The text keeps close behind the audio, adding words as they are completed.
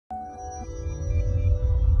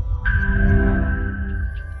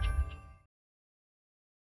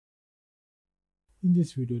In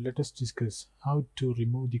this video, let us discuss how to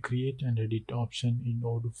remove the create and edit option in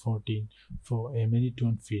Odoo 14 for a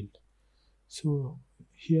Many2one field. So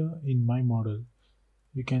here in my model,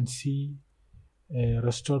 you can see a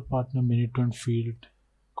restore partner Many2one field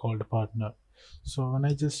called partner. So when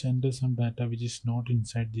I just enter some data which is not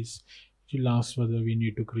inside this, it will ask whether we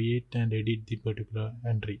need to create and edit the particular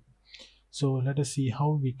entry. So let us see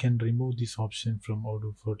how we can remove this option from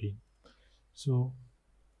Odoo 14. So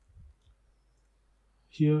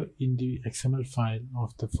here in the XML file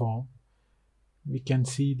of the form, we can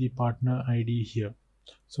see the partner ID here.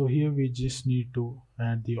 So here we just need to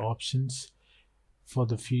add the options for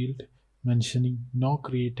the field mentioning no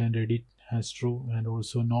create and edit as true and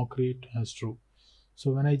also no create as true.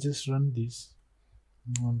 So when I just run this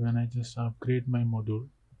and when I just upgrade my module,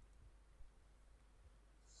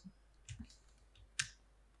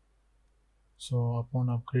 so upon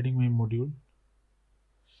upgrading my module,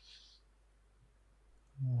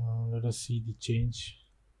 let us see the change.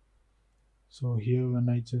 So here when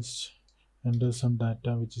I just enter some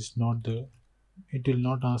data which is not there, it will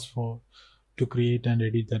not ask for to create and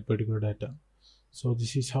edit that particular data. So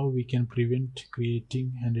this is how we can prevent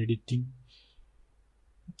creating and editing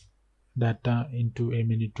data into a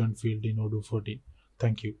Many2one field in Odoo 14.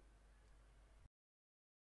 Thank you.